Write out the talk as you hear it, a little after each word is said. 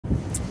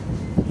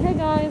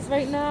Guys,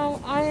 right now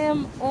I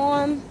am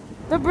on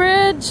the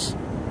bridge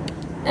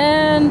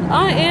and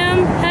I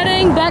am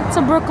heading back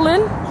to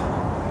Brooklyn.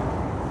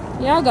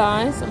 Yeah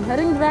guys, I'm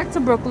heading back to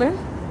Brooklyn.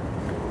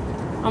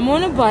 I'm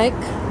on a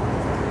bike.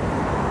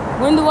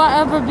 When do I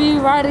ever be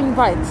riding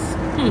bikes?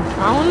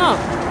 I don't know.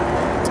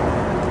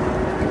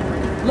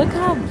 Look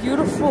how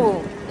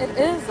beautiful it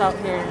is out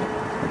here.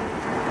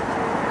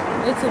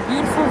 It's a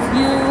beautiful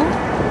view.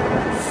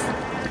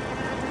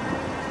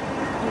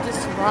 I'm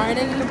just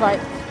riding the bike.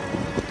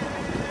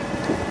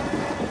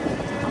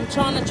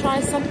 Trying to try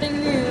something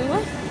new.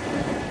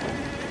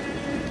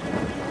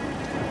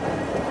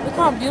 Look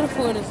how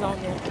beautiful it is out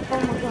here. Oh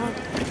my god.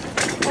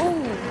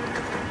 Oh.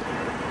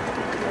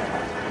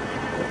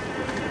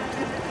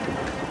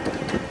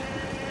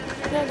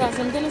 Yeah guys,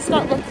 I'm gonna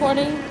start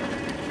recording.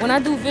 When I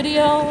do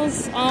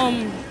videos,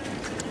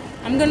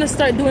 I'm gonna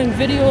start doing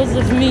videos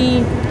of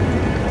me.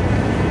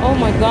 Oh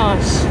my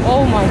gosh.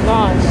 Oh my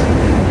gosh.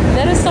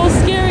 That is so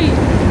scary.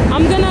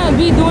 I'm gonna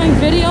be doing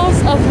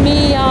videos of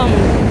me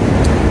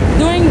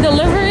doing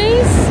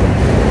deliveries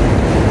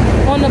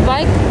on the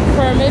bike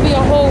for maybe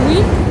a whole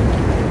week.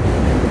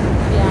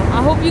 Yeah,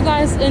 I hope you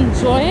guys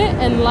enjoy it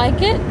and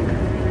like it.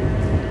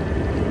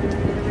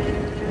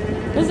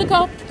 There's a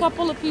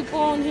couple of people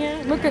on here.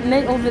 Look at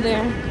Nate over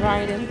there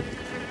riding.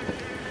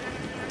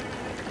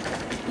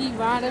 He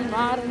riding.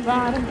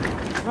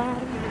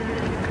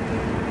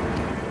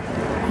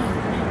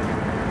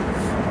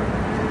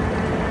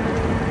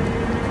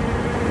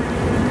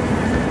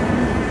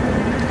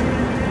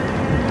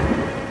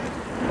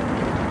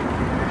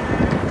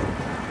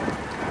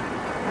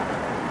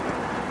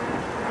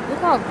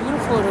 How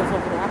beautiful it is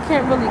over there. I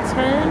can't really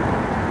turn.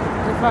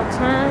 If I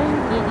turn,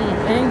 it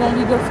ain't gonna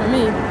be good for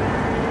me.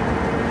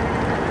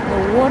 The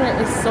water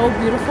is so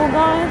beautiful,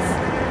 guys.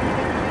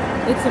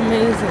 It's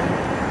amazing.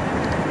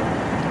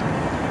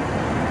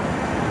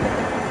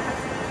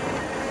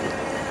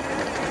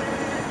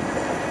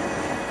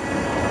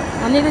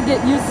 I need to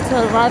get used to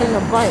riding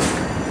a bike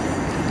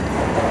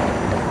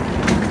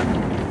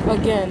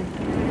again,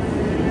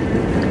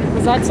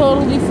 because I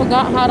totally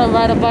forgot how to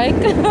ride a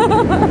bike.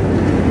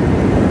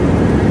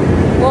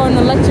 Or an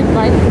electric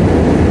bike.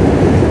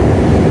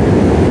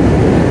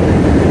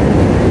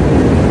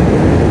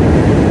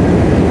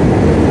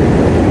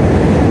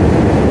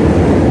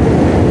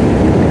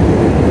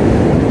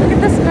 Look at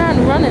this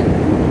man running.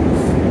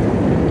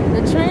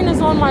 The train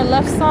is on my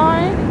left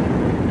side.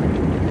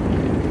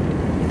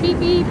 Beep,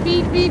 beep,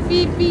 beep, beep,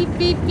 beep, beep,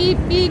 beep, beep,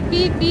 beep,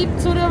 beep, beep.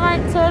 To the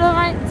right, to the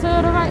right, to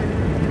the right.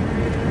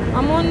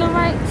 I'm on the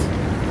right.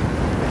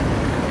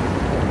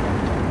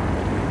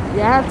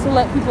 Yeah, I have to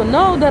let people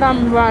know that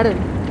I'm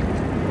riding.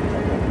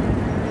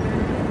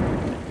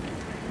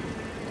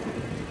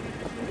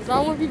 I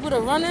want people to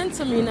run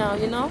into me now,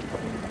 you know?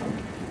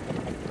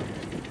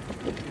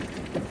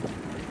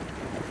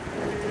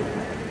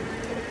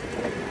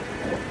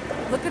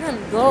 Look at him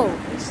go.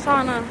 He's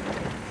trying to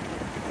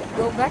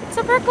go back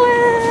to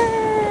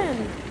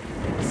Brooklyn.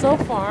 So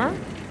far,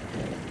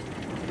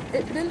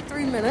 it's been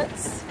 3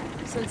 minutes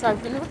since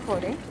I've been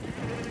recording.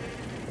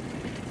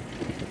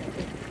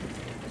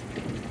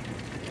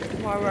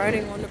 While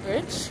riding on the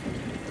bridge.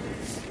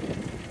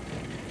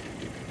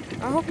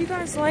 I hope you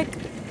guys like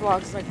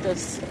vlogs like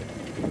this.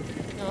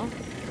 You know,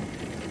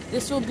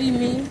 this will be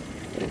me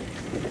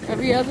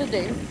every other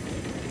day.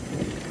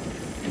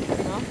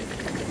 You know,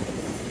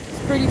 it's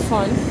pretty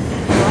fun. You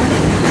know?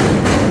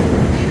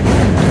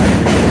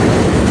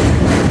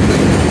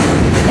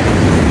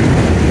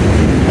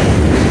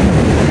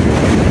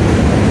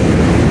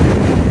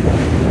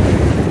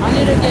 I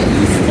need to get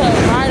used to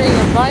riding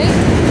a bike.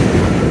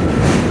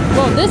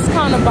 Well, this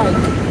kind of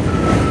bike.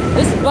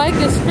 This bike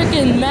is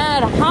freaking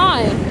mad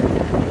high.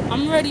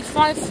 I'm already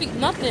 5 feet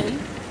nothing,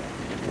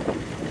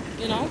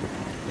 you know?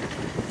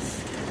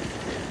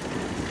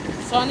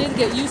 So I need to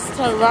get used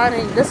to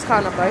riding this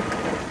kind of bike.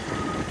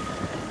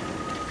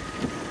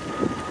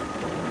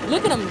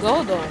 Look at him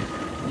go though.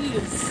 He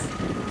is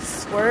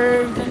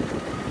swerving.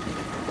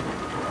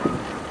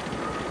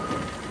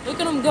 Look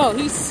at him go.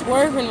 He's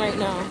swerving right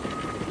now.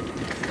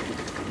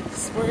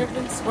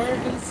 Swerving,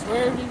 swerving,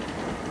 swerving.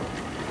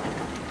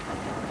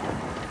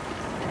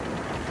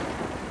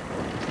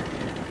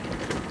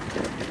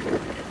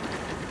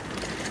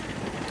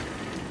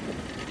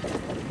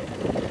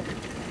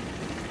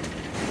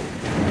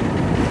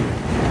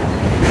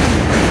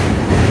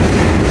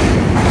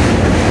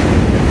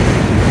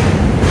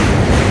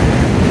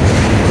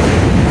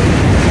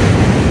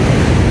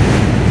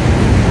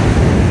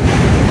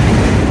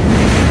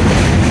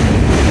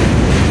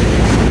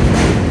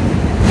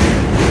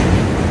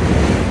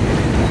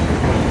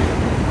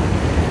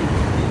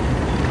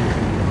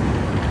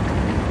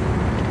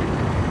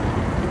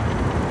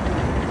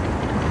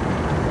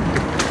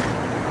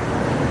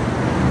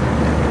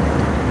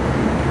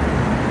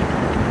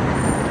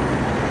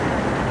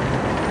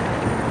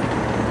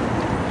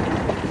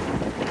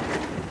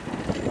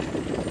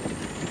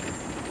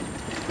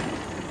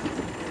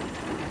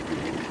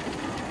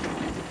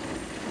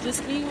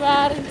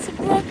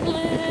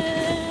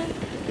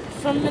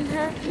 from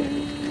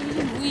Manhattan.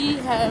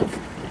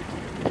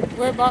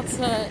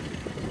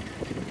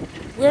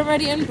 We're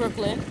already in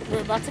Brooklyn.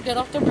 We're about to get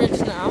off the bridge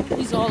now.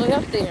 He's all the way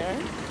up there.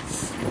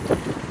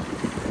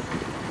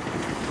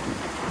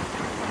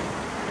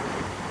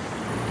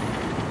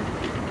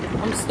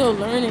 I'm still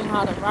learning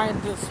how to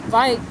ride this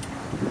bike.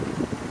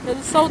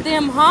 It's so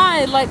damn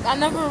high. Like, I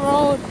never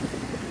rode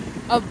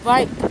a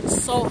bike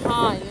so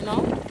high, you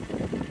know?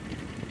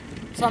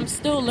 So I'm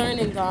still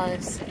learning,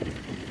 guys.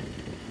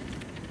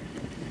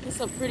 It's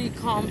a pretty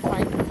calm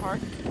bike park.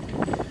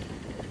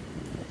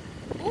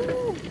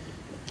 Ooh.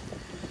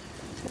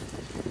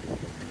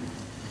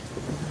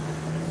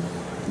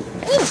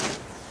 Ooh.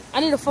 I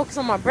need to focus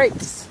on my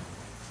brakes.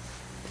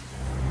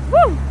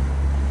 Woo!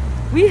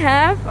 We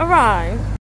have arrived.